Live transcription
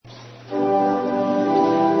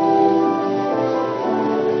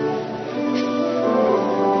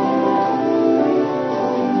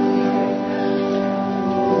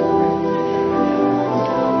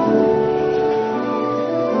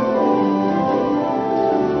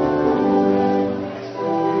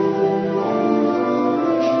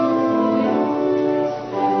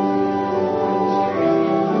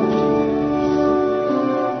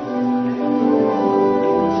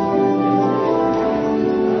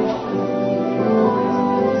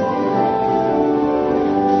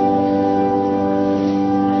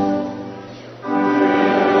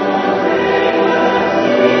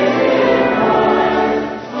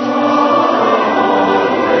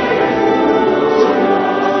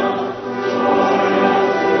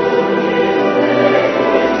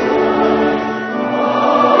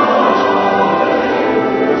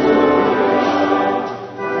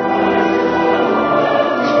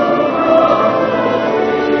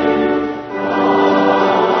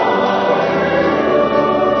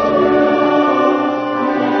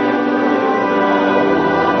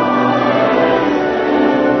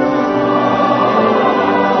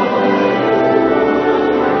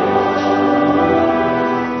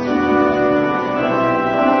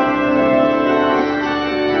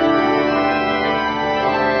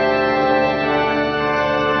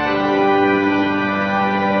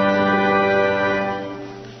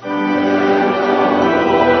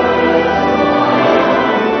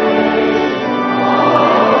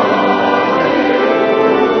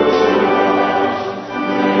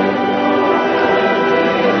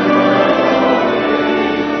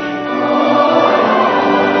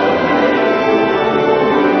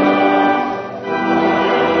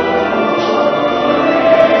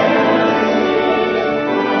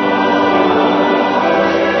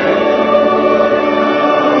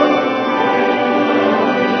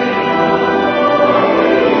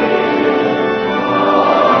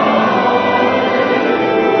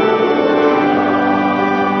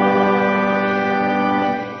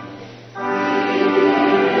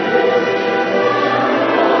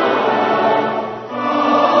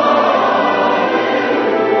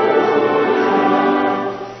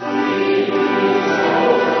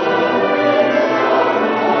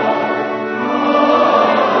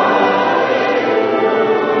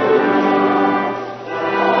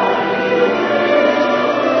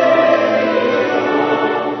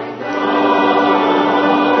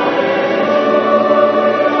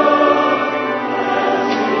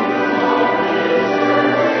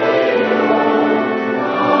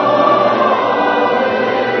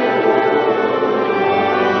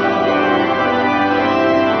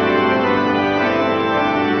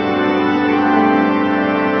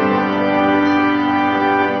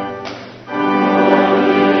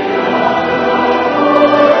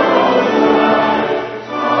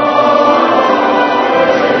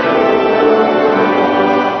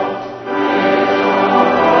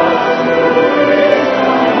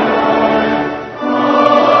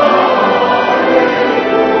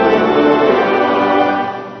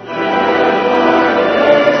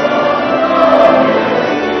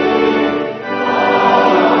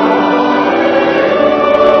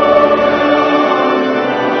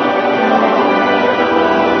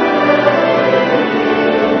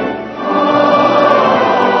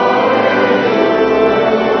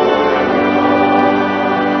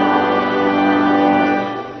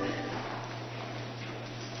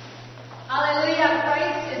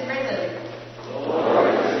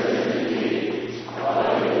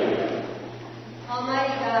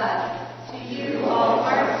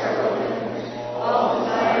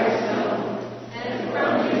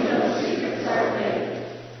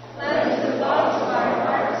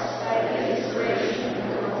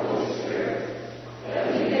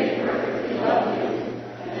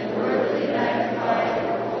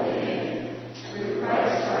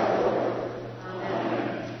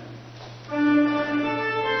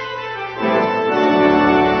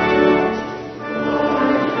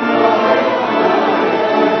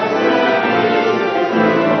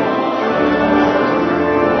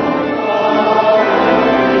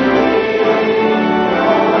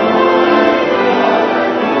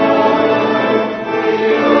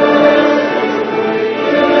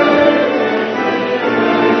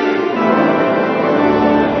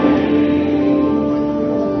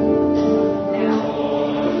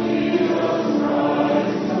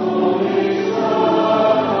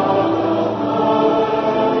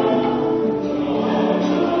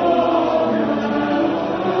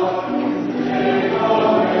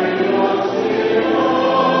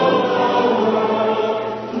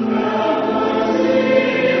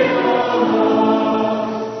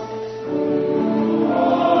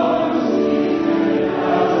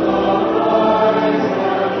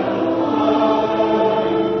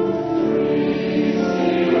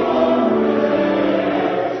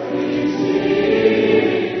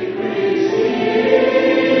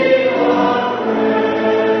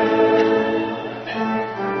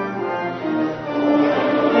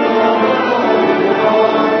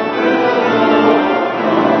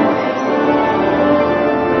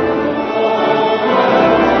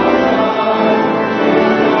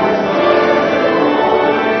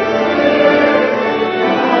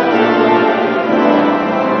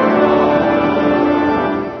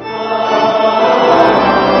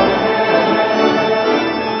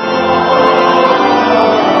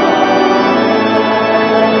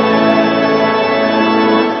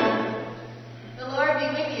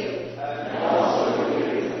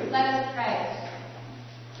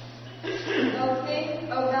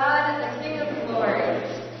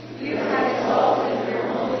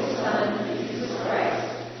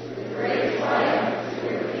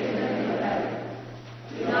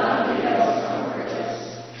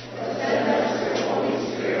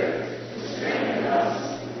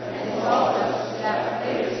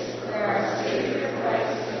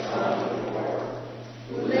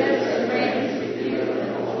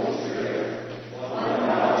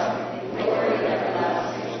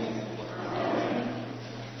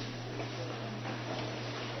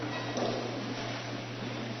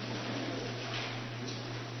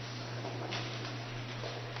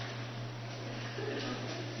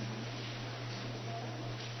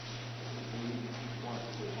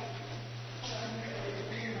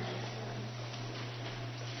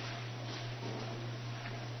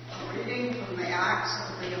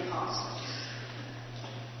Acts of the Apostles.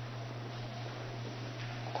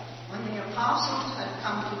 When the apostles had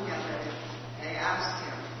come together, they asked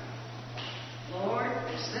him, Lord,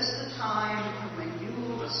 is this the time when you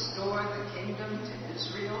will restore the kingdom to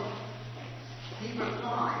Israel? He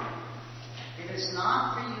replied, It is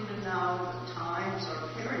not for you to know the times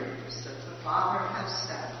or periods that the Father has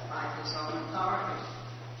set by his own authority,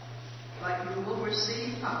 but you will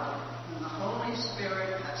receive power when the Holy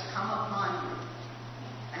Spirit has come upon you,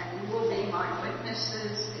 and you will be my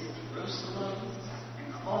witnesses in Jerusalem,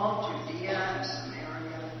 in all Judea and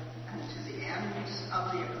Samaria, and to the ends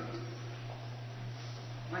of the earth.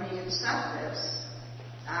 When he had said this,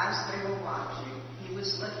 as they were watching, he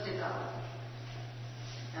was lifted up,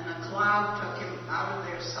 and a cloud took him out of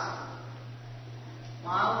their sight.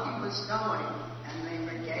 While he was going, and they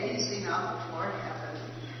were gazing up toward heaven,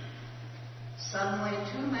 suddenly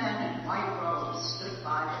 2 men in white robes stood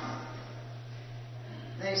by him.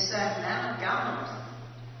 They said, Men of Galilee,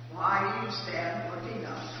 why do you stand looking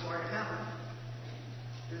up toward heaven?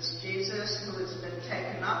 This Jesus who has been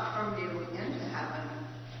taken up from you into heaven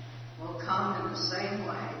will come in the same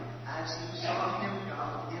way as you saw him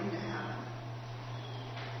go into heaven.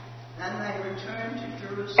 Then they returned to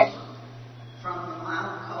Jerusalem from the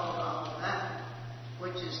Mount called Olivet,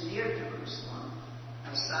 which is near Jerusalem,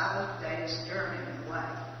 a Sabbath day's journey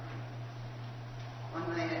away.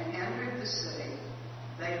 When they had entered the city,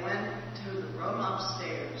 they went to the room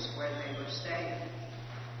upstairs where they were staying.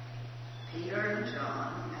 Peter and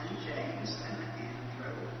John and James and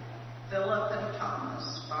Andrew, Philip and Thomas,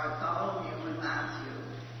 Bartholomew and Matthew,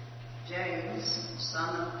 James,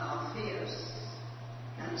 son of Alphaeus,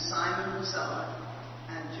 and Simon the Zealot,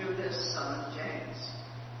 and Judas, son of James.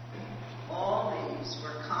 All these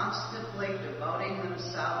were constantly devoting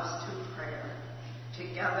themselves to prayer,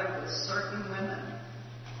 together with certain women,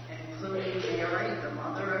 including Mary, the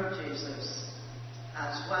mother of Jesus,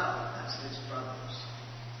 as well as his brothers.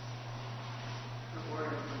 The word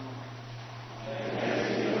of the Lord.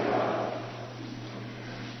 Amen.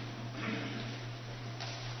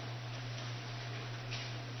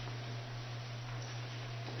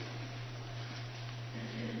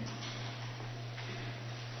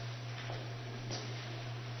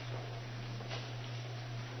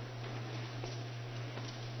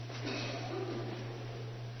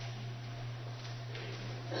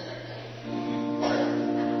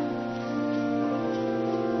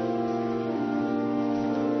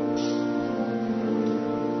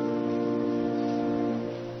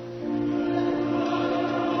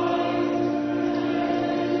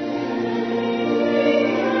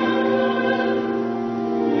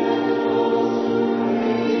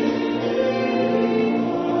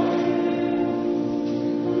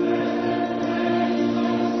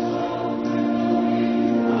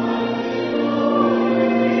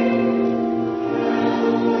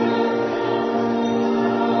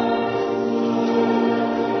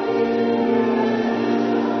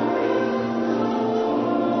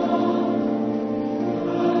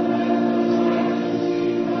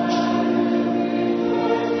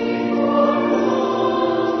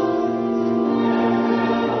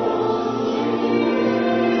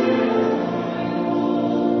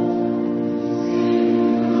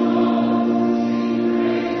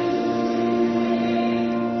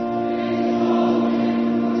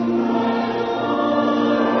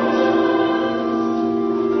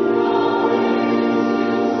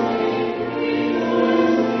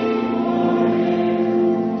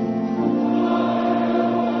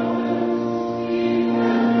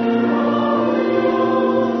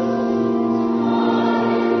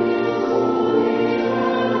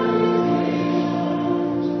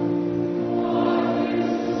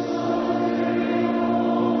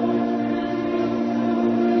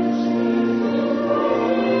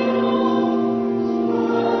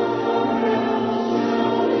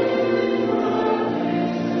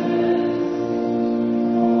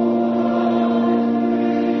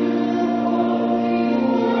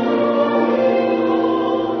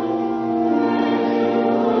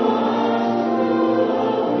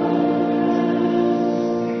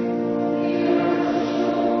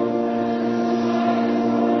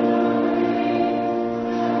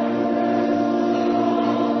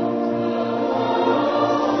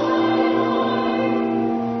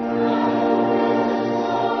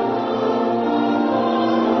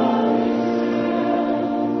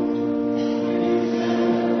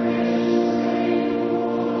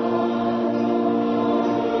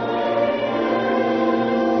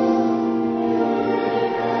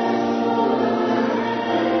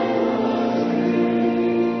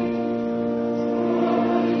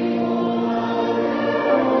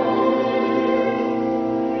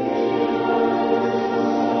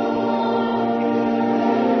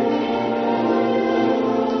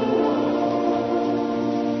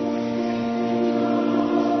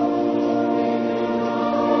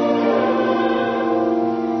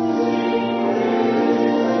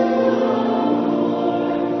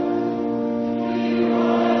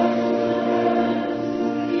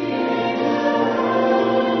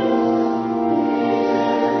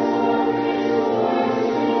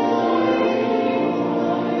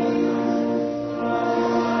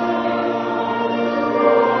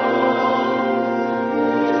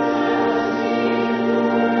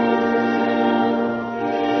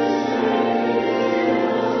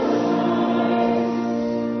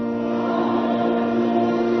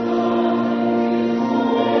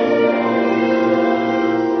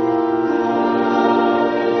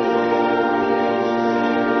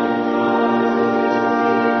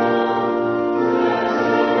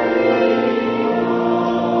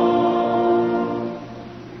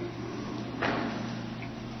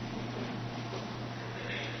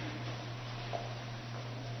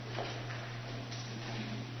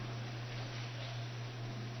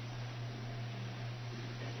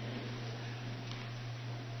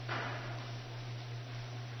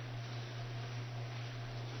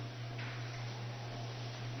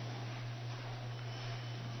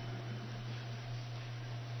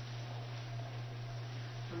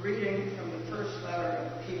 A reading from the first letter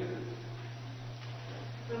of Peter.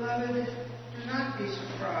 Beloved, do not be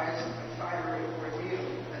surprised at the fiery ordeal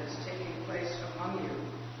that is taking place among you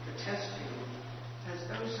to test you, as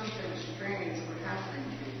though something strange were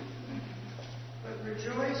happening to you. But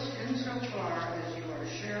rejoice insofar as you are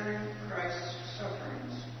sharing Christ's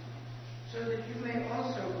sufferings, so that you may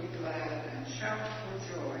also be glad and shout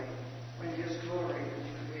for joy when his glory is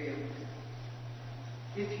revealed.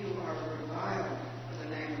 If you are reviled for the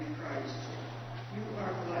name of Christ, you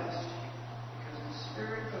are blessed, because the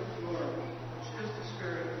Spirit of glory, which is the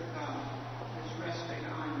Spirit of God, is resting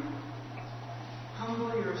on you.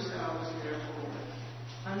 Humble yourselves, therefore,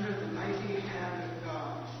 under the mighty hand of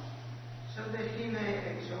God, so that he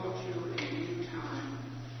may exalt you in due time.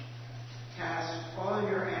 Cast all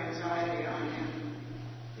your anxiety on him,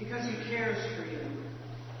 because he cares for you.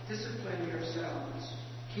 Discipline yourselves.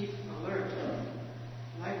 Keep alert.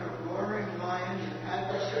 Like a roaring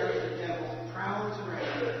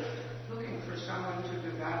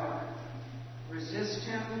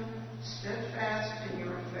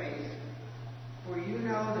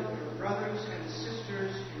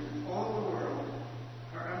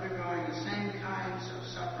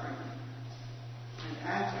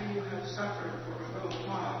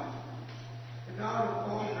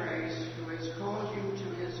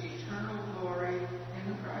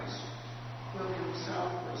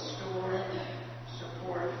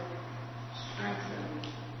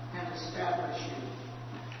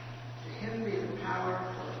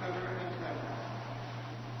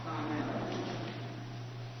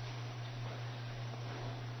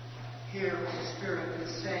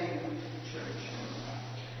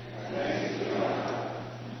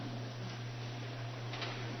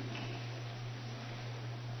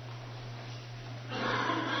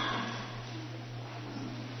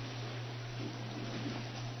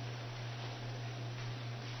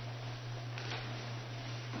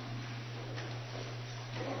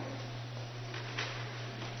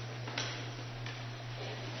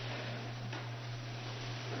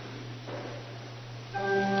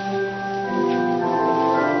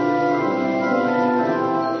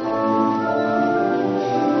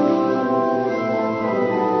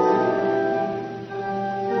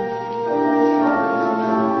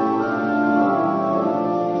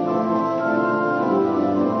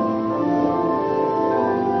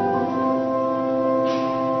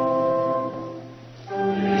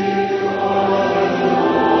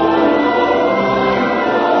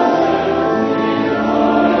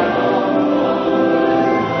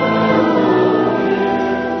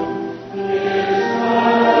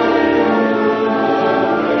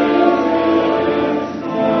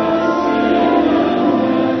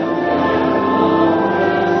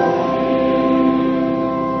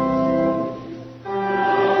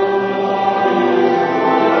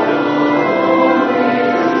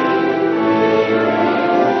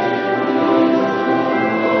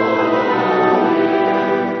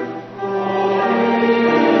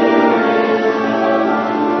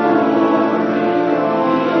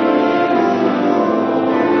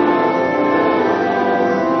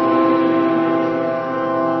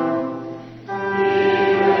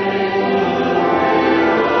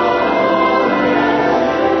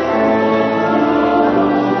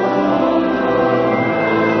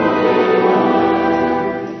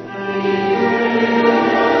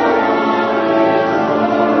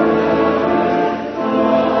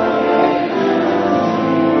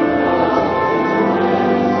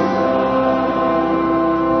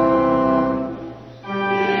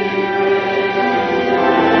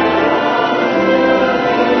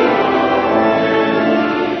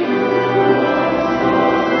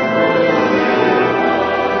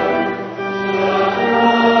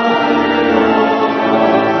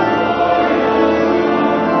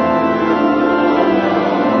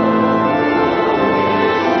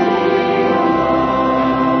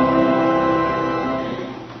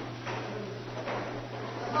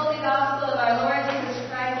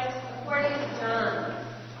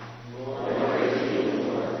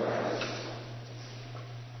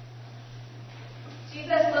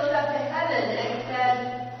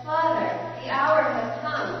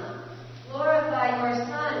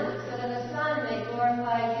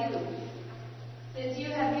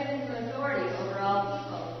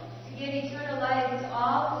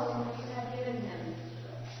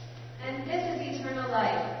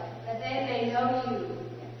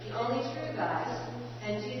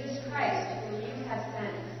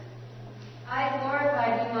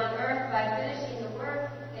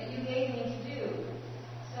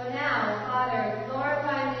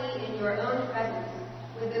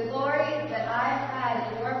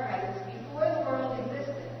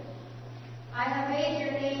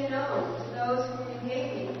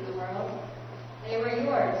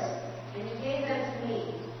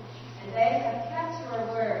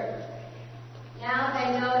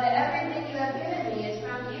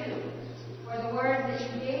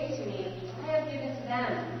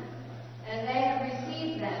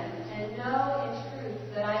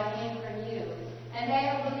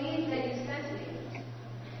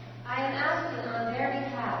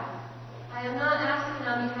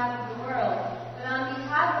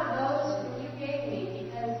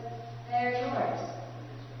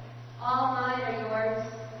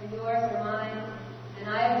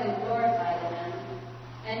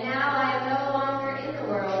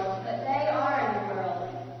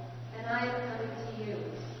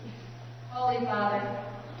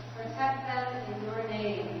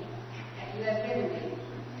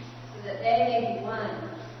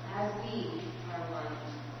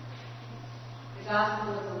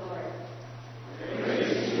Gospel of the Lord.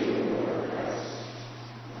 Praise to you, Lord Christ.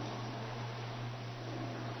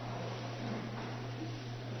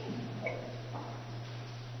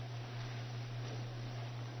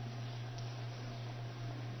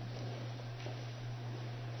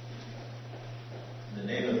 In the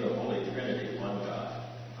name of the Holy Trinity, one God.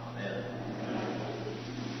 Amen.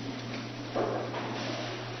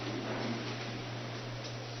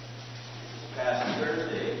 Past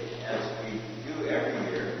Thursday, as we do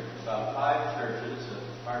every year, about 5 churches,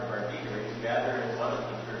 as part of our deanery, gather in one of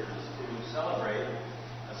the churches to celebrate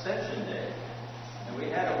Ascension Day. And we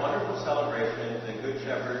had a wonderful celebration at the Good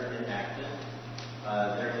Shepherd in Acton.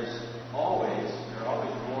 There are always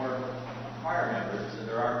more choir members than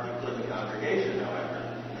there are people in the congregation, however.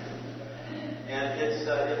 And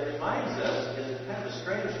it reminds us, in kind of a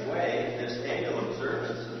strange way, this annual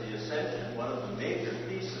observance of the Ascension, one of the major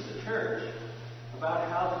feasts of the church, about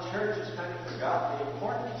how the church has kind of forgotten the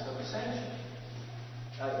importance of Ascension.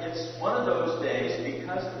 It's one of those days,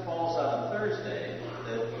 because it falls on a Thursday,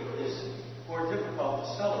 that is more difficult to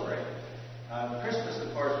celebrate. Christmas,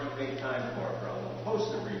 of course, we make time for a whole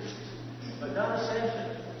host of reasons, but not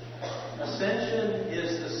Ascension. Ascension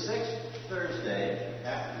is the 6th Thursday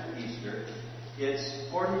after Easter. It's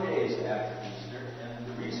 40 days after Easter, and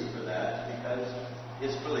the reason for that is because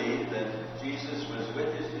it's believed that Jesus was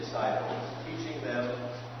with his disciples, teaching them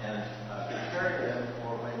and preparing them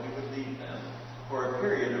for when he would leave them for a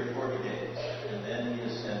period of 40 days, and then he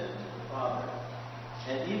ascended to the Father.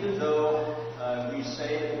 And even though we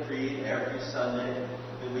say in the Creed every Sunday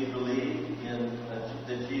that we believe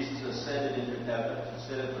that Jesus ascended into heaven to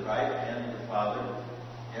sit at the right hand of the Father,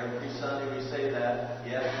 every Sunday we say that,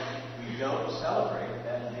 yet we don't celebrate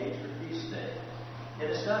that major feast day. And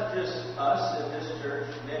it's not just us in this church,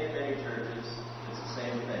 many churches, it's the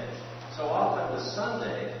same thing. So often the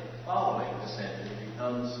Sunday following Ascension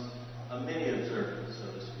becomes a mini observance,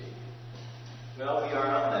 so to speak. Well, we are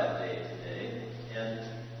on that day today, and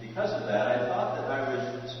because of that, I thought that I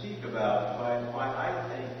would speak about why I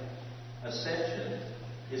think Ascension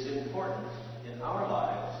is important in our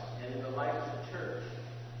lives and in the life of the church.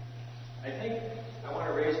 I think I want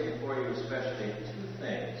to raise before you especially 2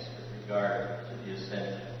 things with regard to the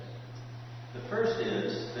Ascension. The first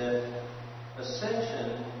is that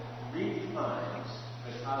Ascension redefines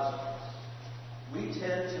the cosmos. We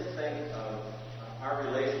tend to think of our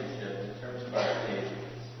relationship in terms of our faith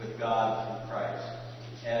with God through Christ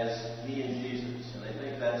as me and Jesus. And I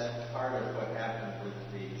think that's part of what happened with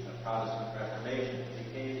the Protestant Reformation. It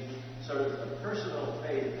became sort of a personal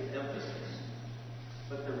faith emphasis.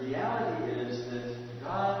 But the reality is that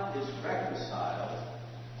God is reconciled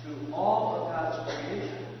to all of God's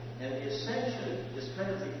creation. And the Ascension is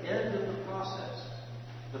kind of the end of the process.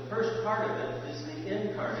 The first part of it is the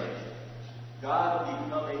incarnation. God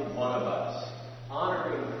becoming one of us,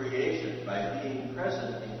 honoring creation by being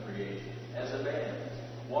present in creation as a man,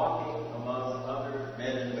 walking among other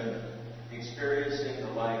men and women, experiencing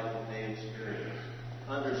the life that they experience,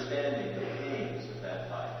 understanding the pains of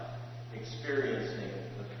that life, experiencing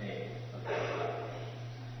the pain of that life.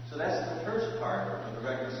 So that's the first part of the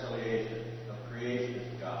reconciliation of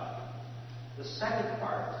creation to God. The second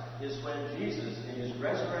part is when Jesus, in his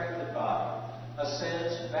resurrected body,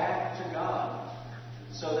 ascends back to God,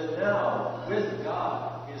 so that now, with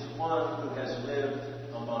God, is one who has lived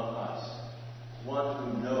among us, one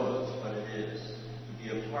who knows what it is to be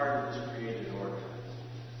a part of his created order,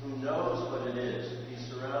 who knows what it is to be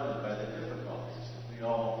surrounded by the difficulties that we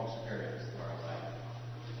all experience through our life.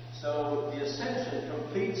 So the Ascension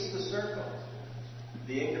completes the circle.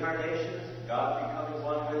 The Incarnation, God becoming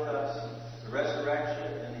one with us, the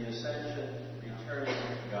resurrection and the Ascension, returning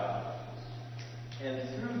to God. And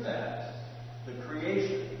through that, the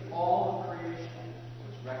creation, all of creation,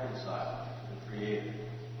 was reconciled to the Creator.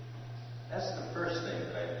 That's the first thing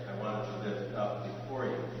that I wanted to lift up before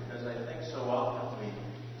you, because I think so often we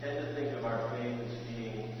tend to think of our faith as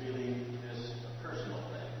being really just a personal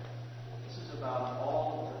thing. This is about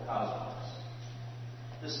all of the cosmos.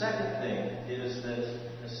 The second thing is that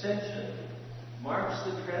Ascension marks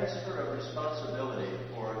the transfer of responsibility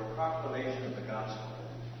for proclamation of the gospel,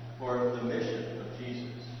 for the mission of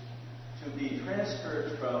Jesus, to be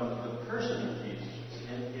transferred from the person of Jesus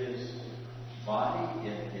in his body,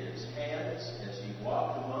 in his hands, as he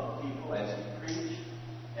walked among people, as he preached,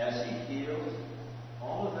 as he healed.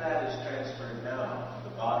 All of that is transferred now to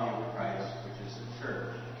the body of Christ, which is the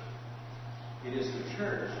church. It is the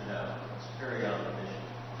church now that's carrying on the mission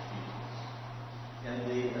of Jesus. And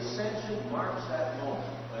the Ascension marks that moment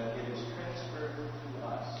when it is transferred to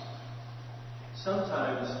us.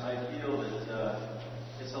 Sometimes I feel that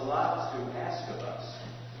It's a lot to ask of us.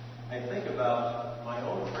 I think about my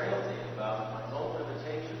own frailty, about my own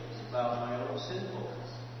limitations, about my own sinfulness.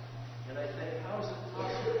 And I think, how is it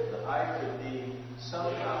possible that I could be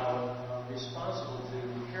somehow responsible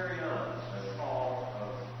to carry on the call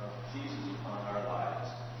of Jesus upon our lives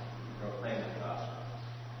to proclaim the gospel?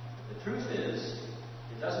 The truth is,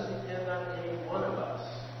 it doesn't depend on any one of us.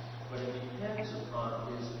 What it depends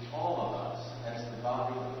upon is all of us as the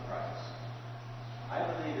body of Christ. I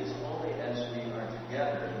believe it's only as we are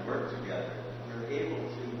together and work together that we're able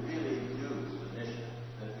to really do the mission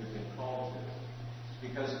that we've been called to.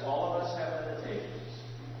 Because all of us have limitations.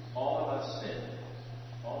 All of us sin.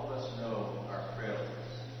 All of us know our frailties.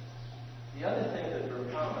 The other thing that we're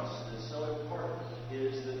promised that's so important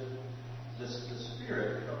is that the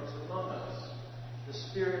Spirit comes among us. The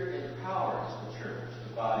Spirit empowers the church,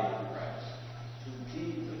 the body of Christ, to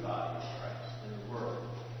be the body of Christ in the world.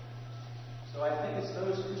 So I think it's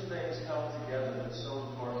those two things come together that's so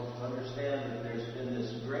important to understand that there's been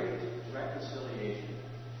this great reconciliation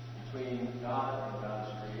between God and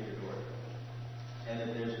God's created order. And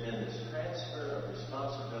that there's been this transfer of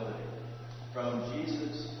responsibility from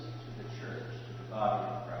Jesus to the church, to the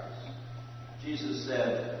body of Christ. Jesus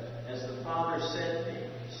said, "As the Father sent me,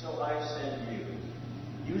 so I send you.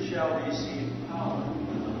 You shall receive power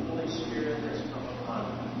when the Holy Spirit has come upon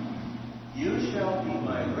you. You shall be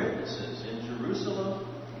my witnesses in Jerusalem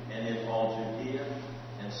and in all Judea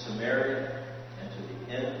and Samaria and to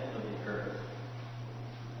the end of the earth."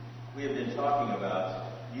 We have been talking about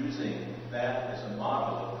using that as a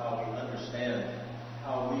model of how we understand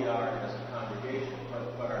how we are as a congregation,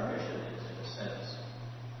 what our mission is, in a sense.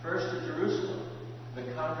 First to Jerusalem, the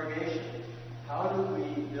congregation. How do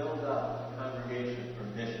we build up a congregation for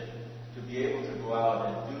mission to be able to go out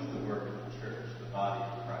and do the work of the church, the body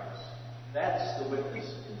of Christ? That's the witness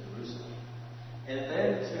in Jerusalem. And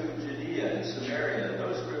then to Judea and Samaria.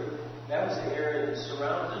 That was the area that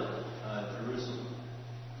surrounded Jerusalem.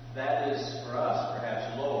 That is, for us,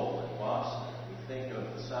 perhaps Lowell and Boston. We think of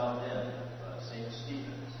the south end of St.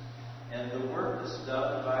 Stephen's. And the work that's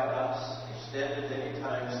done by us extended many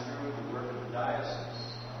times through the work of the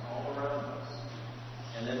diocese all around us.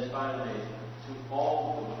 And then finally, to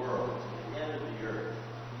all the world, to the end of the earth,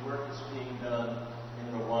 the work that's being done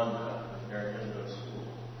in Rwanda with Marindo School,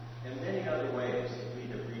 and many other ways that we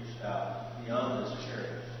have reached out beyond this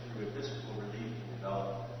parish through episcopal relief and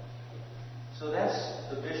development. So that's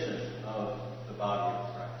the mission of the body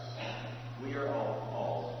of Christ. We are all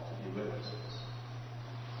called to be witnesses.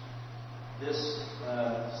 This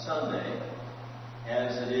Sunday,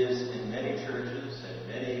 as it is in many churches and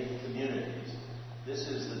many communities, this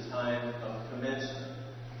is the time of commencement.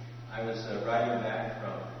 I was riding back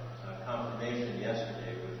from confirmation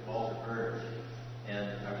yesterday with Walter Burge,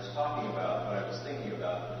 and I was talking about what I was thinking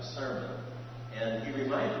about for the sermon. And he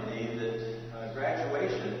reminded me that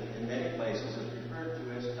graduation in many places is referred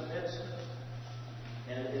to as commencement.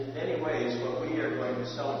 And in many ways, what we are going to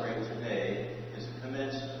celebrate today is a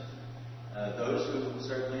commencement. Those who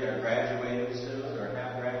certainly are graduating soon or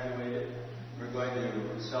have graduated, we're going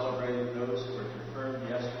to celebrate those who were confirmed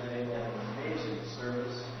yesterday. We had an amazing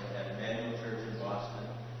service at Emmanuel Church in Boston.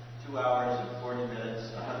 2 hours and 40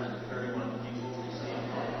 minutes, 131 people received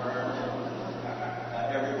confirmed.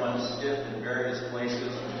 Everyone stiff in various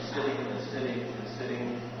places, sitting and sitting and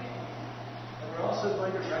sitting. And we're also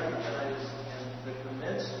going to recognize the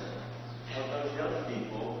commencement of those young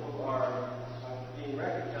people who are being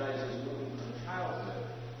recognized as moving from childhood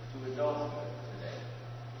to adulthood today.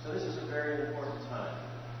 So this is a very important time.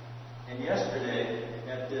 And yesterday,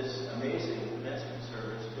 at this amazing commencement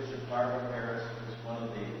service, Bishop Barbara Harris was one of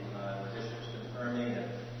the bishops confirming,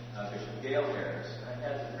 and Bishop Gail Harris. I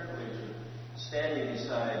had the privilege of standing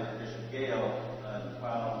beside Bishop Gail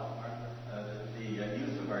while the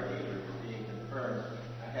youth of our deanery were being confirmed.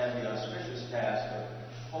 I had the auspicious task of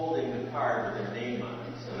holding the card with their name on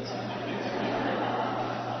it.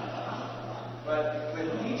 But with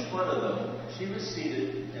each one of them, she was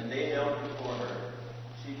seated and they knelt before her.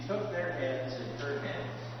 She took their hands in her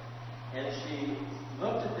hands and she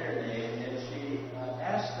looked at their name and she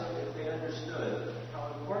asked them if they understood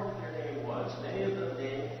how important their name was. Many of them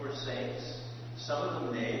named for saints. Some of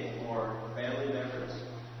them named for family members.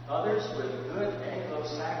 Others with good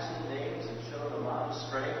Anglo-Saxon names that showed a lot of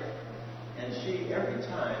strength. And she, every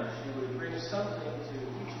time, she would bring something to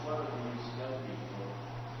each one of these young people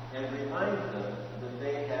and remind them that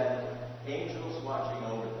they had angels watching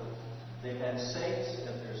over them. They had saints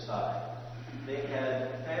at their side. They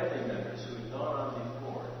had family members who had gone on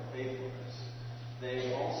before in faithfulness.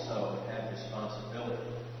 They also had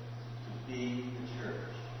responsibility to be the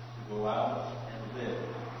church, to go out and live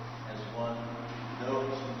as one who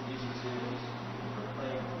knows who Jesus is and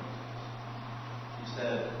proclaim Jesus. She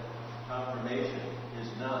said, confirmation is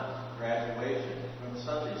not graduation from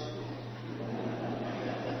Sunday school.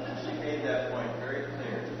 She made that point very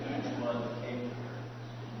clear to each one that came to her.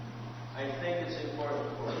 I think it's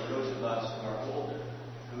important for those of us who are older,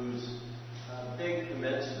 whose big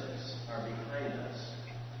commencements are behind us,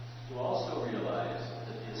 to also realize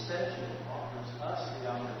that the Ascension offers us the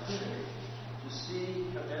opportunity to see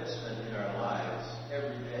commencement in our lives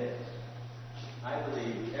every day. I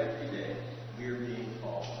believe every day we are being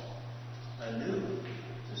called anew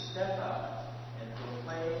to step out and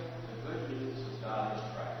proclaim the good news of God in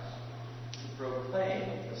Christ, to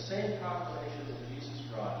proclaim the same proclamation that Jesus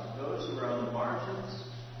brought to those who are on the margins,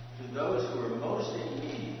 to those who are most in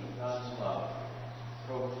need of God's love,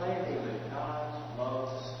 proclaiming that God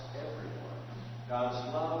loves everyone.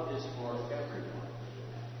 God's love is for everyone.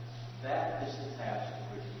 That is the task to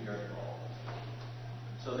which we are called.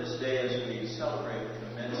 So this day, as we celebrate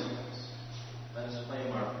commencements, let us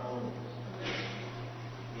claim our own commencement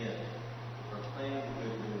again, to proclaim the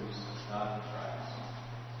good news of God in Christ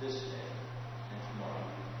this day and tomorrow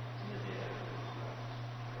and the day after.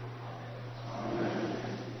 Amen. Amen.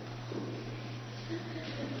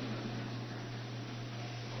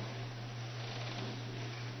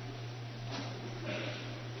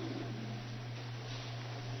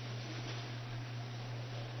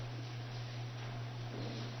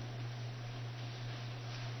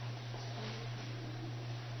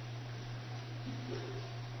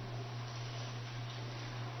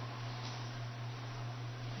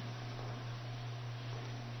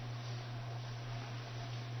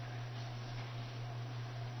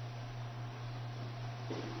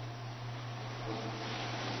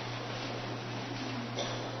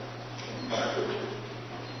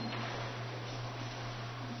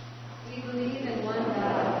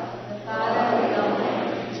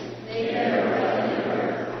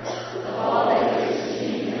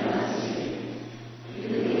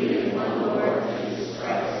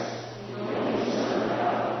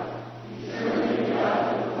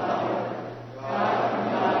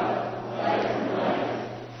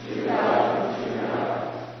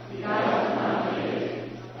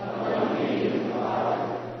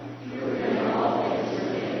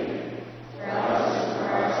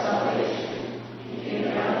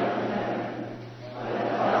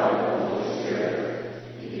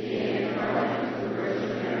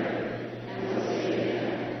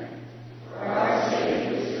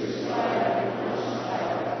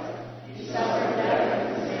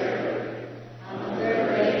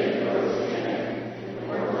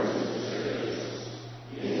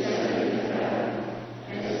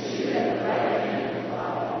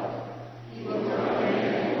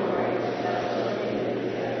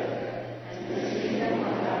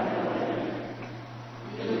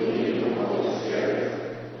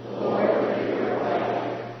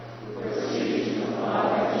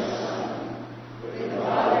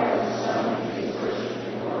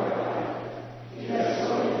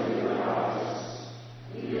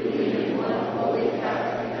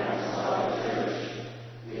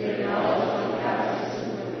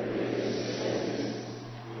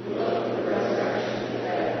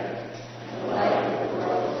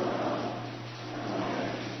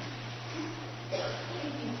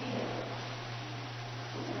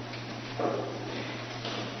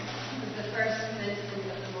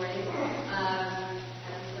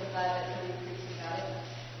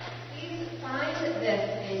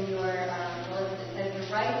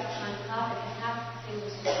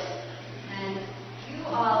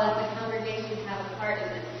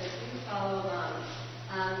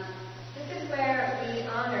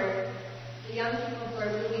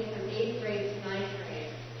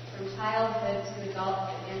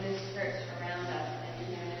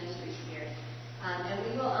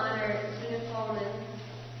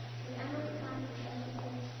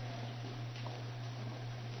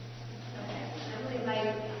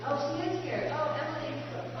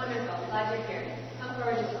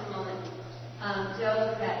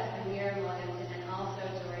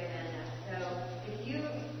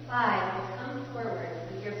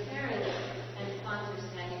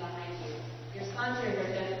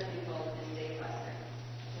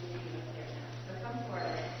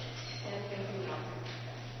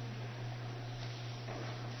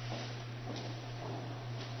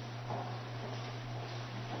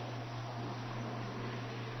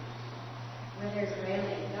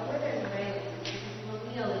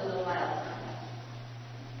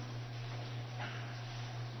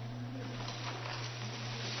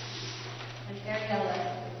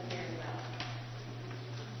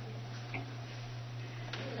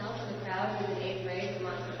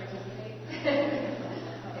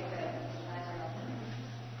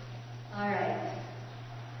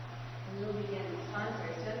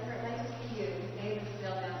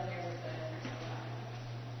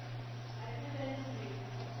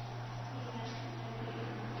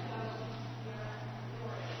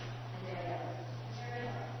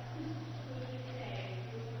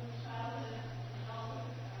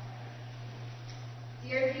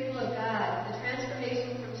 Dear people of God, the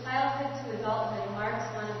transformation from childhood to adulthood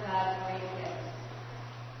marks one of God's great gifts.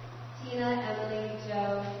 Tina, Emily,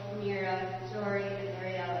 Joe, Mira, Jory, and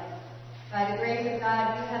Ariella. By the grace of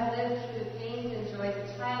God, you have lived through the pains and joys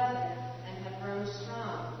of childhood and have grown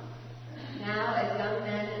strong. Now, as young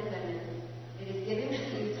men and women, it is given to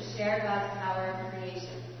you to share God's power of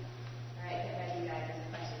creation. All right, get ready, you guys. There's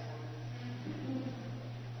a question coming.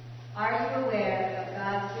 Are you aware of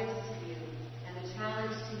God's gifts to you and the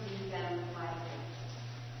challenge to use them wisely?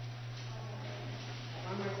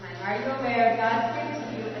 One more time. Are you aware of God's gifts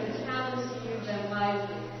to you and the challenge to use them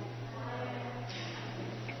wisely?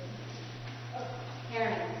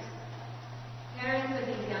 Parents of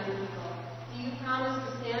these young people, do you promise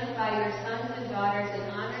to stand by your sons and daughters and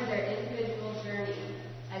honor their individual journey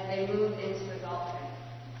as they move into adulthood?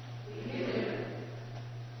 We do.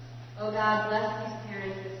 Oh God, bless these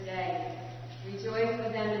parents this day. Rejoice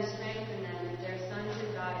with them and strengthen them as their sons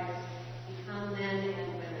and daughters become men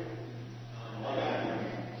and women. Amen.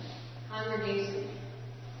 Congregation,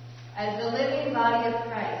 as the living body of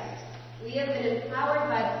Christ, we have been empowered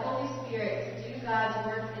by the Holy Spirit to do God's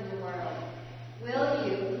work in the world. Will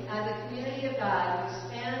you, as a community of God which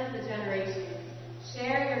spans the generations,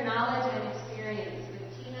 share your knowledge and experience with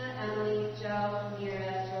Tina, Emily, Joe,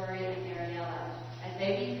 Mira, Jory, and Ariella as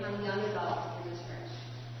they become young adults in the church?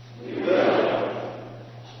 We will.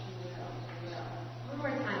 One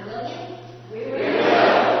more time, will you? We will.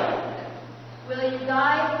 Will you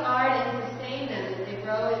guide, guard, and sustain them as they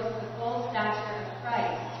grow into the full stature of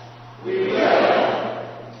Christ? We will.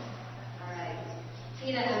 All right.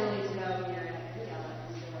 Tina, Emily, Joe, Mira, Ariella,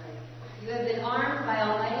 and Jory. You have been armed by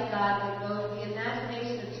Almighty God with both the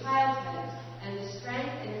imagination of childhood and the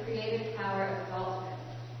strength and creative power of adulthood.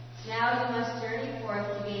 Now you must journey forth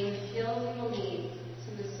to gain the skills you will need to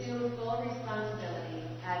assume full responsibility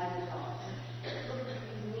as an adult.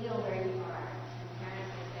 Please kneel where you are, and parents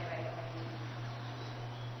will stay right behind you.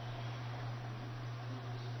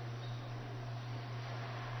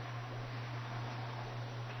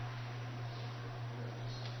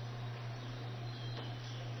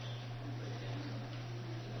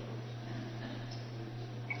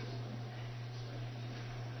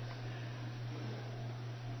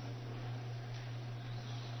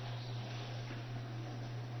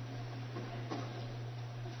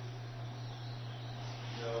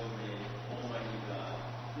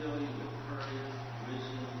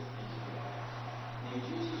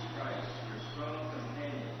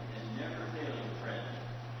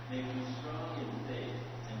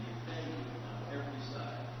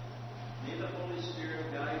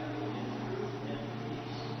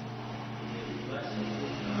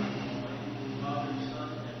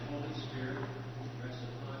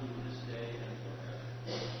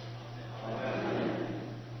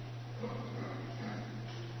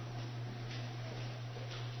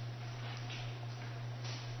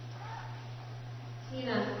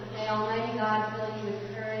 Tina, may Almighty God fill you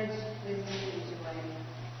with courage, wisdom, and joy.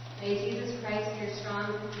 May Jesus Christ, your strong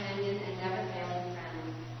companion and never failing friend,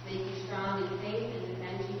 make you strong in faith and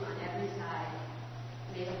defend you on every side.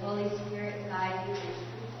 May the Holy Spirit guide you in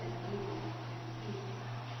truth and beauty and peace.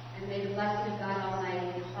 And may the blessing of God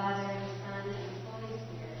Almighty, the Father, the Son, and the Holy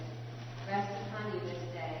Spirit rest upon you this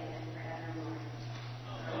day and forevermore.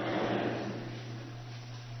 Amen. Amen.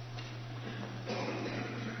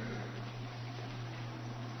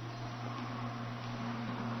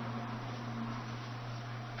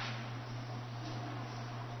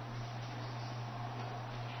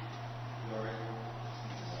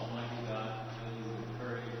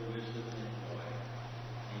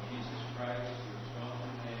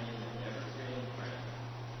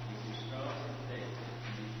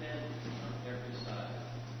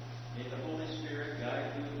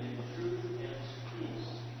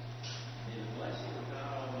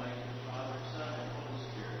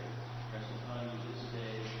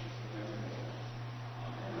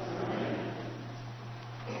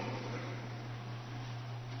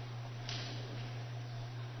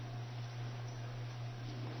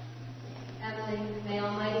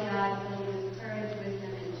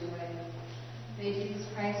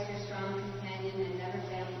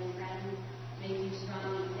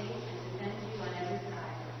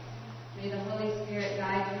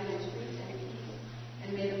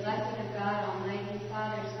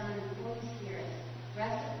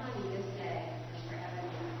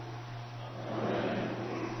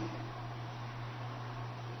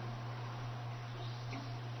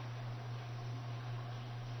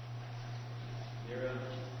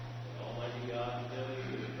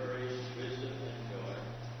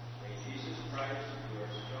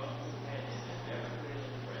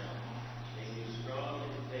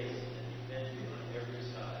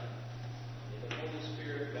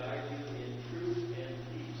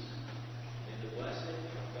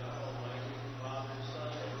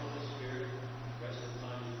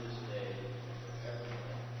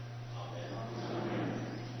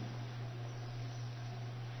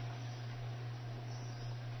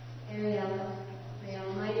 Ariella, may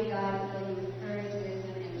Almighty God fill you with courage,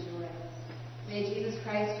 wisdom, and joy. May Jesus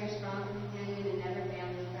Christ, your strong companion and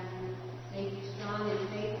never-failing friend, make you strong in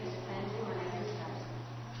faith and defend you on every step.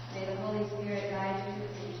 May the Holy Spirit guide you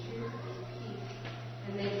in truth and peace.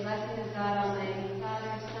 And may the blessing of God Almighty,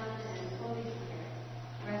 Father, Son, and Holy Spirit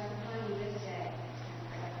rest upon you this day and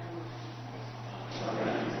forevermore.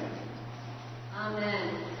 Amen.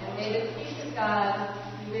 And may the peace of God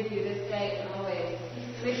be with you this day and always.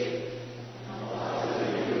 Peace be with you.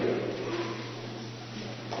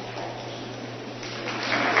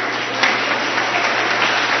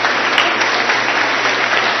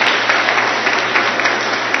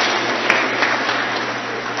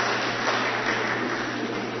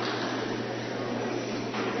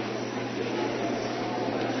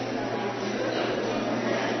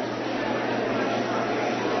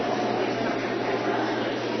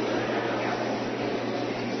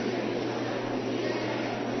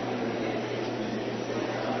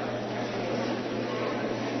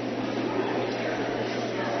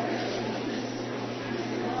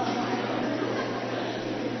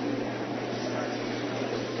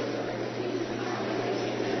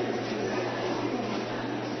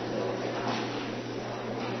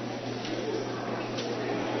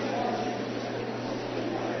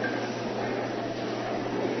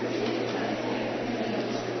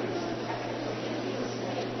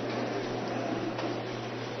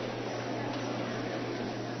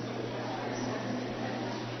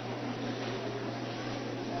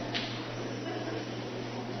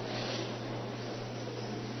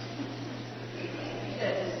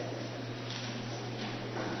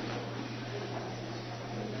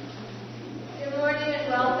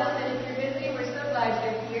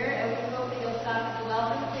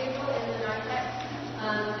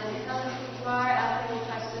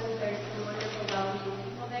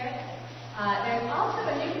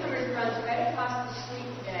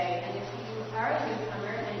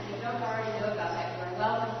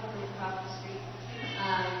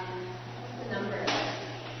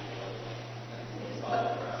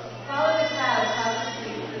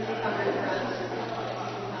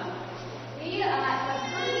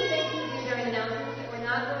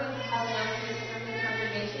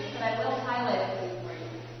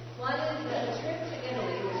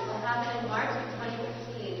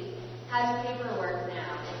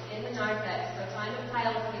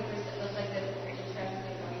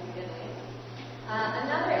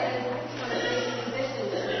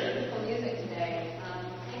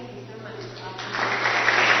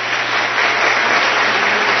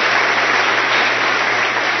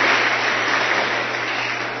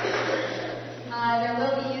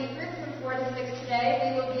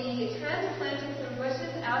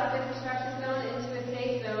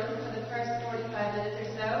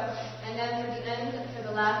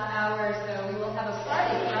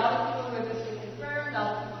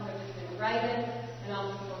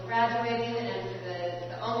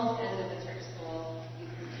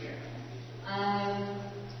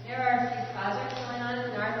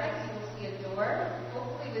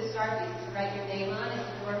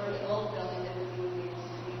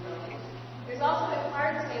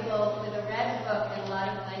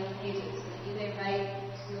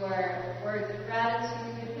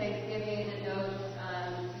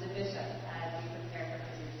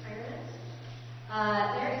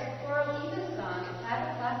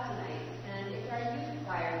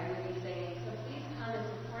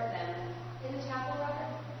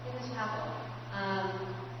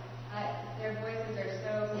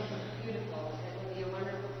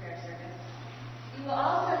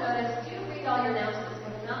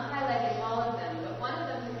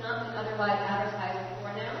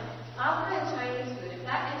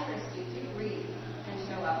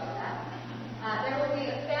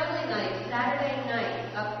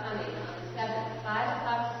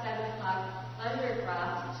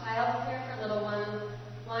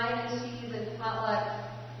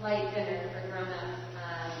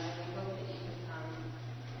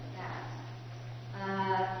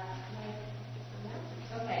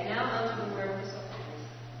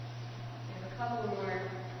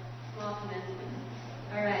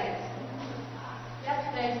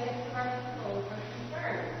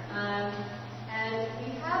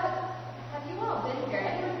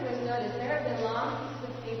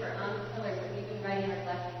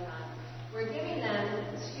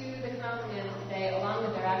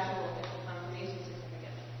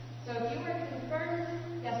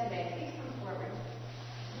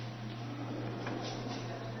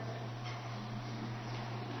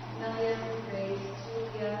 Grace,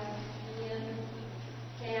 Julia, Ian,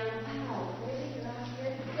 Sam. Wow, where did you last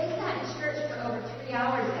year?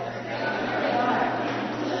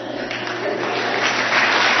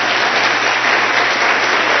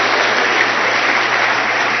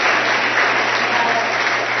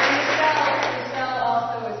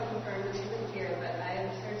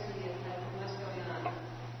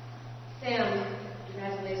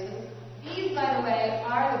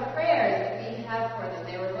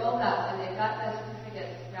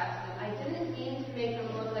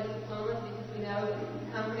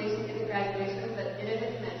 confirmation kids at graduation, but it is a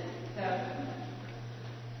commitment. So,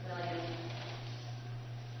 brilliant.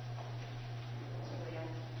 Julia.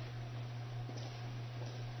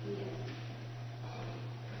 Ian.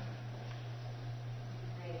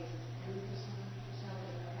 Grace. And Michelle.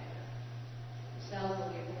 Okay. Michelle will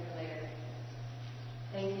be here later.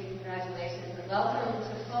 Thank you. Congratulations. And welcome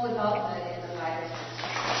to full adulthood in the wider sense.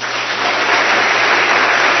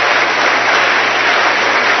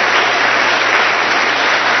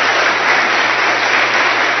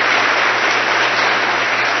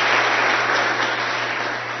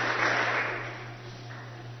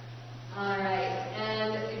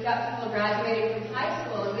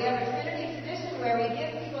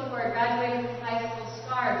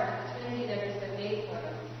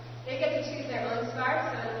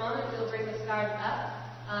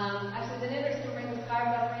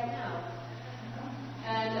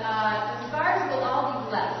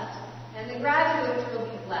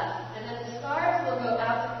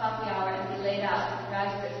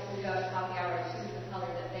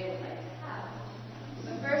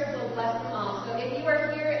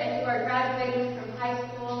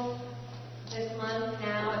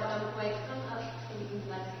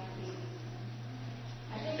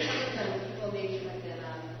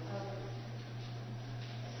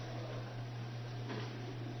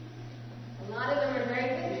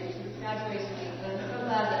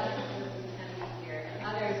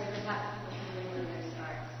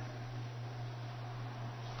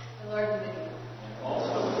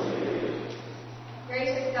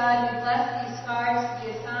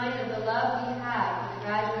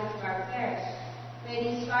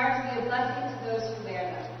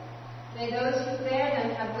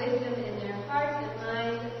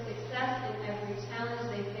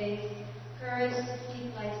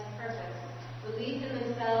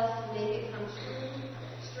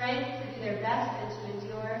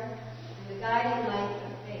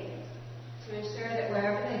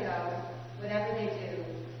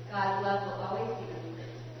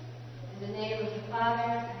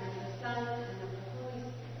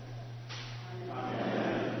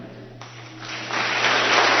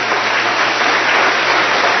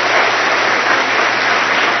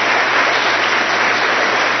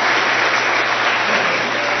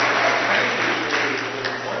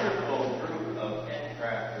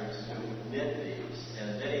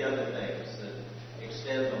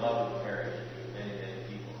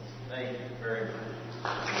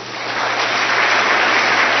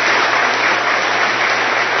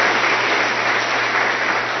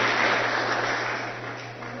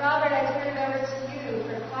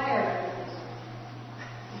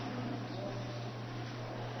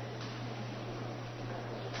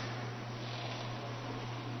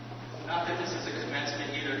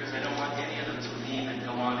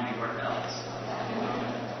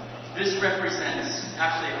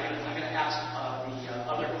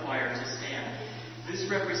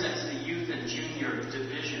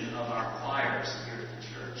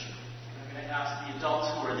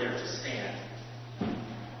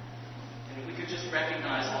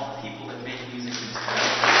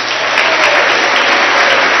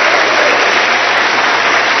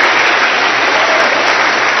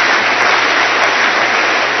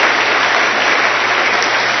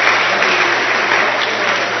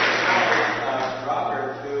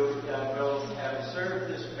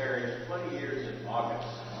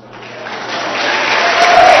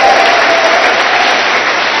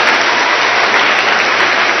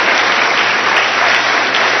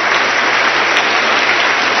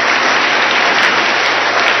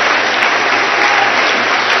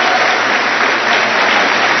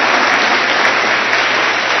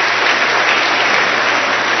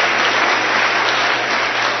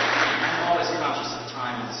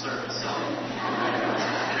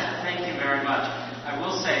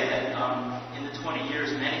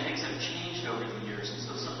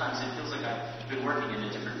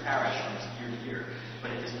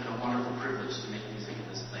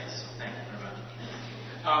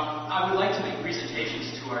 I would like to make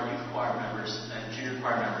presentations to our youth choir members and junior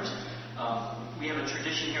choir members. We have a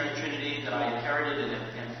tradition here at Trinity that I inherited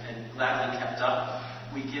and gladly kept up.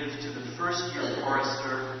 We give to the first-year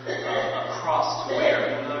chorister a cross to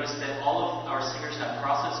wear. You'll notice that all of our singers have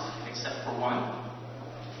crosses except for one.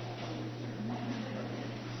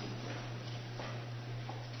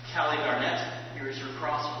 Callie Garnett, here is your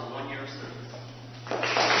cross for 1 year of service.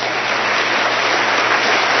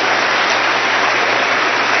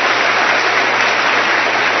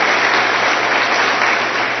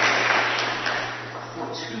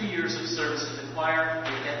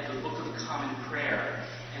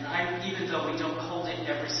 Even though we don't hold it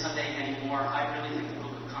every Sunday anymore, I really think the Book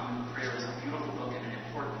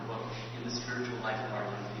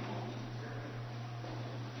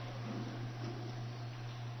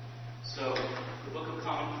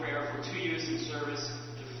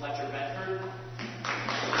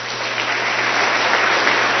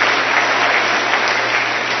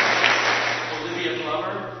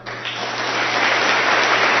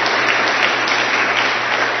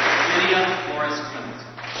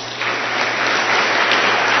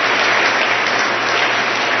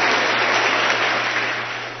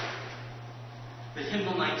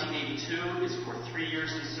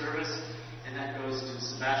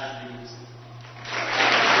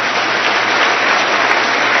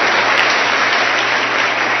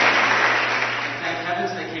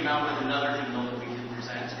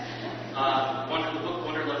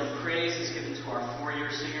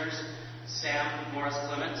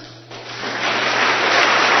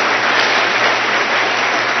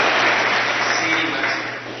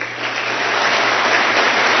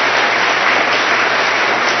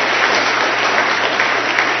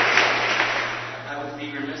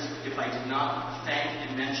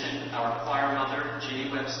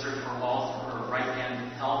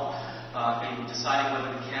in deciding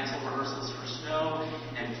whether to cancel rehearsals for snow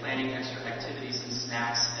and planning extra activities and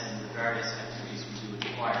snacks and the various activities we do with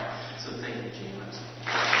the choir. So thank you, James.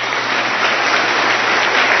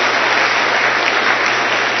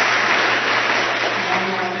 One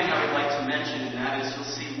more thing I would like to mention, and that is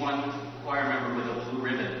you'll see one choir member with a blue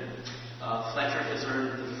ribbon. Fletcher has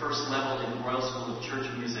earned the first level in Royal School of Church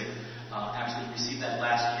Music. Actually received that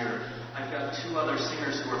last year. I've got two other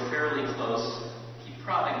singers who are fairly close. Keep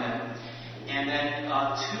prodding them. And then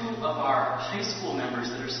two of our high school members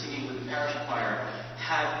that are singing with the parish choir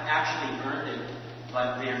have actually earned it,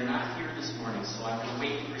 but they are not here this morning, so I'm going to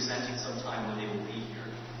wait and present it sometime when they will be here.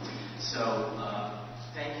 So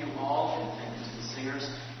thank you all, and thank you to the singers,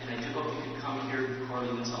 and I do hope you can come here to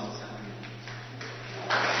Corleans on this afternoon.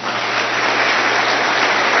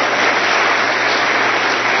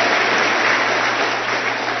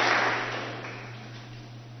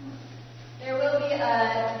 There will be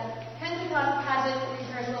a Pentecost pageant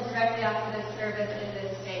rehearsal directly after this service in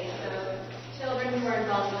this stage, so children who are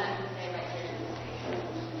involved in that can stay right here in this stage.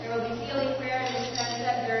 There will be healing prayer in the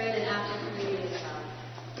sunset, during, and after communion as well.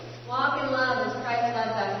 Walk in love as Christ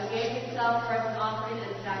loves us. He gave himself for us an offering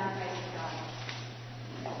and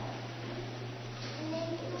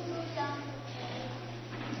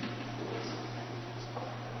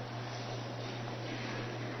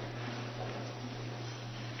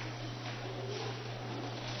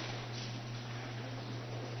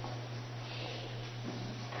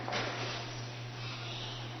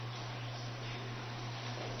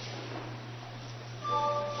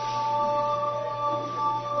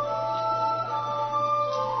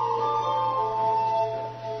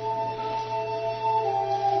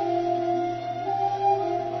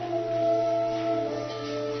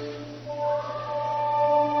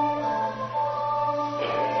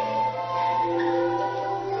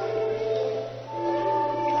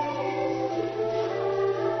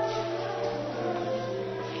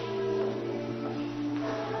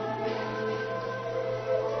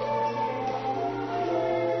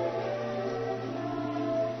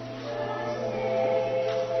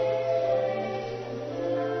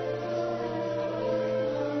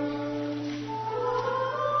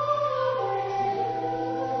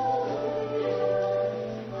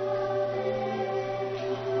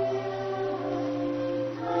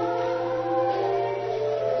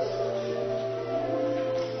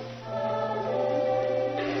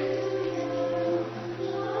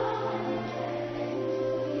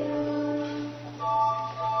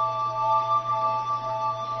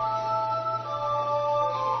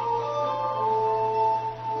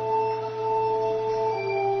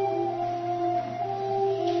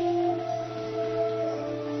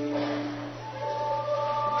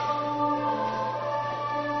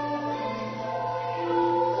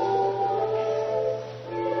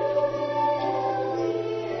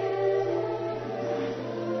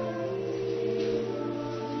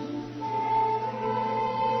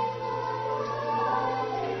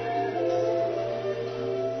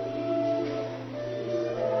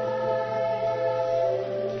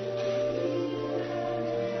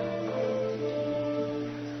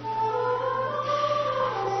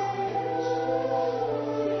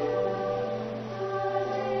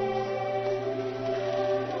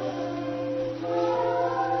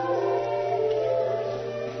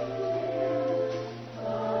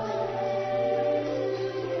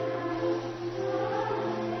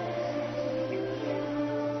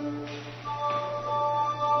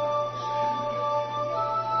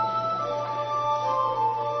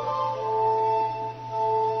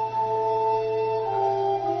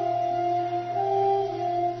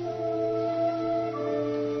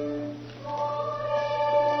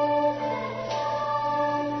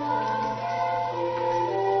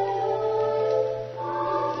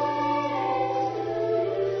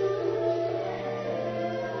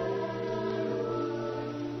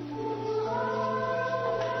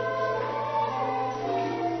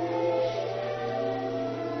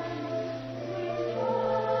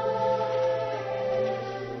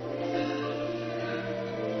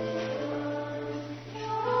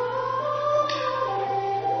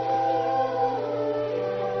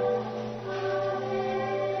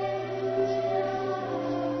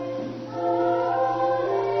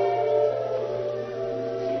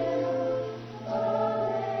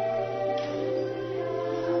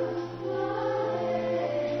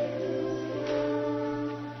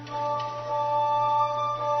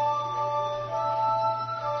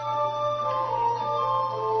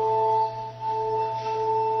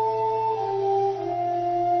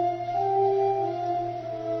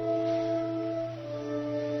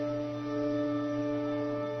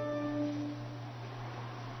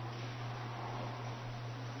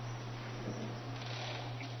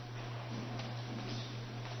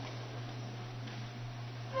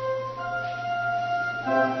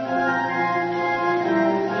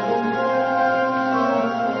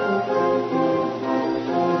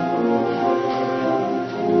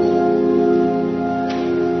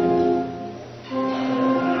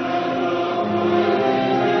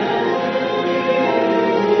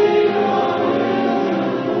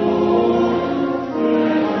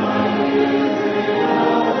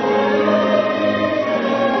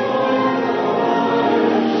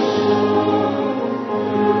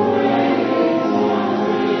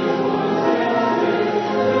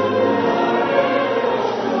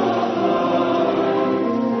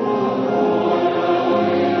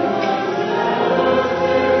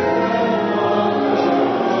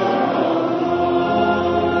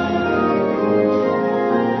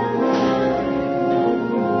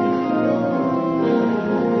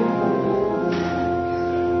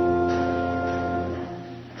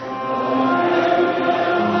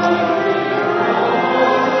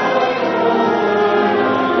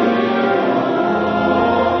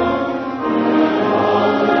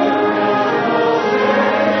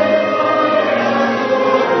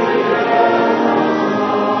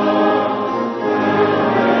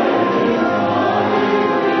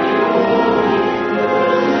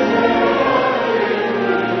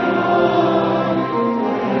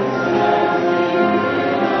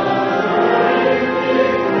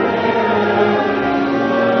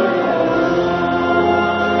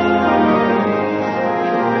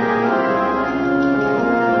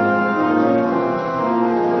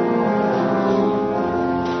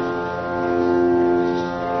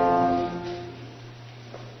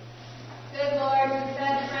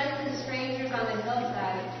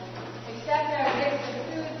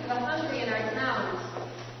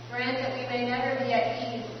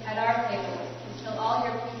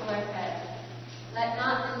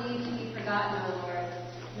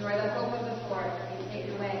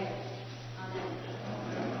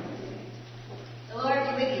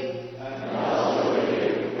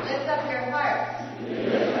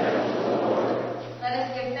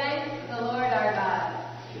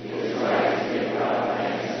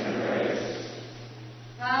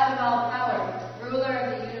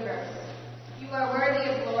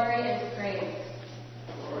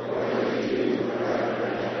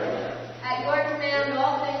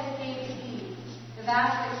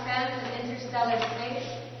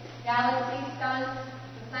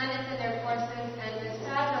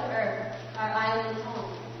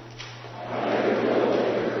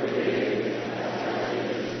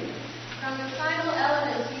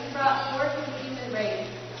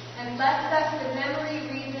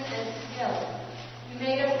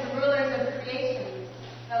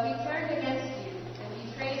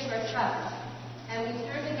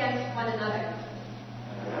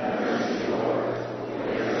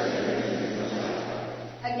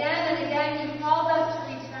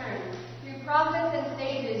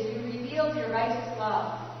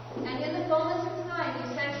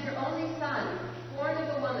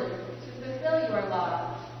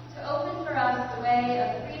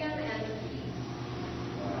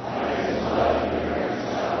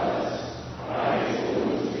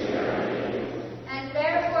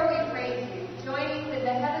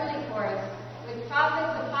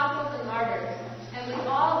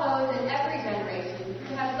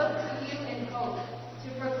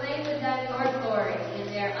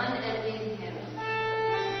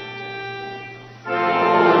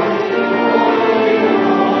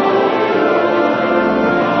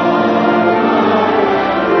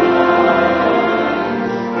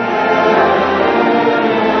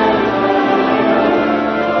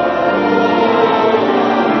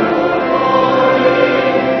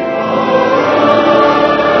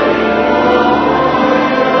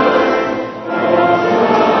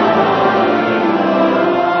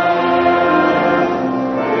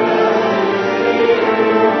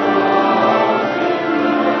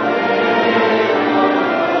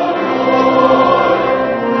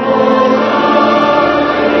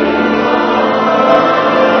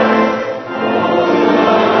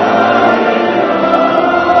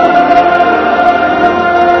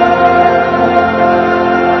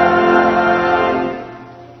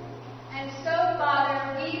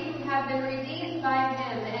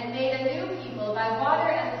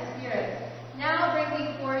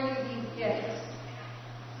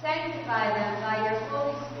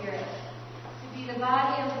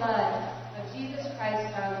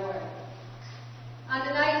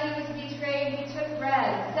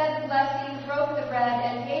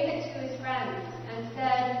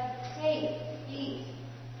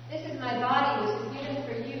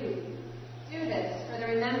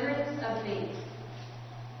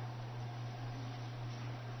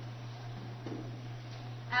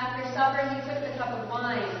supper, he took the cup of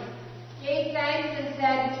wine, gave thanks, and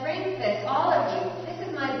said, "Drink this, all of you. This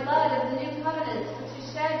is my blood of the new covenant, which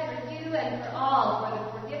is shed for you and for all for the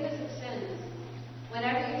forgiveness of sins.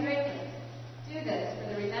 Whenever you drink it, do this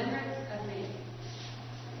for the remembrance of me."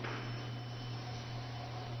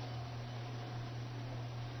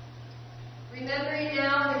 Remembering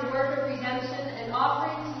now his work of redemption and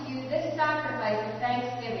offering to you this sacrifice of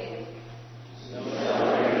thanksgiving. So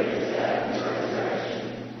celebrate his death and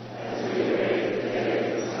resurrection as we await the day of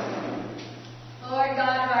his coming. Lord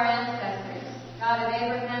God of our ancestors, God of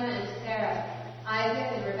Abraham and Sarah, Isaac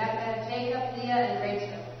and Rebekah, Jacob, Leah and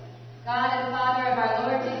Rachel, God and Father of our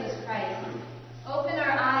Lord Jesus Christ, open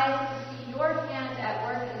our eyes to see your hand at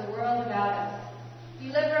work in the world about us.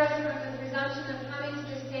 Deliver us from the presumption of coming to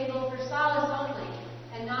this table for solace only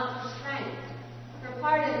and not for strength, for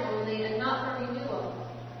pardon only and not for renewal.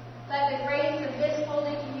 Let the grace of this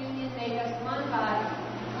holy communion make us one body,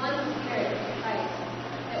 one spirit in Christ,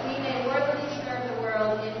 that we may worthily serve the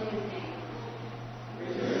world in his name.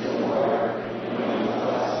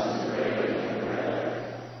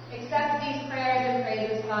 Accept these prayers and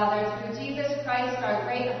praises, Father, through Jesus Christ, our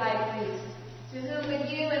great high priest, to whom with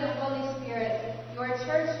you and the Holy Spirit your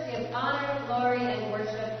church gives honor, glory, and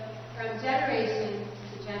worship from generation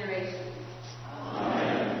to generation.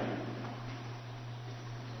 Amen.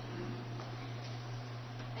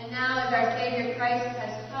 And now, as our Savior Christ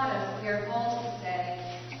has taught us, we are bold to say,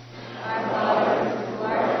 Our Father, who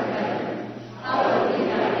art in heaven, hallowed be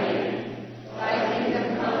thy name. Thy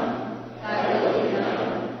kingdom come, thy will be done,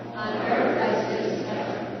 on earth as it is in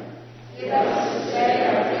heaven. Give us this day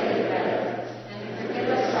our daily bread, and forgive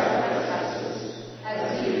us our trespasses, as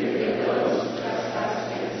we forgive those who trespass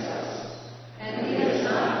against us. And lead us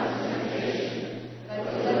not into temptation, but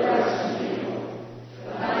deliver us from evil.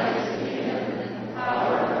 For thine is the kingdom and the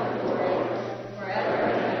power and the glory, forever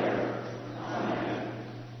and ever. Amen.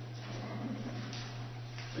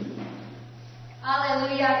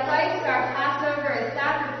 Alleluia. Christ our Passover is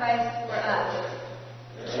sacrificed for us.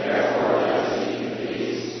 Therefore,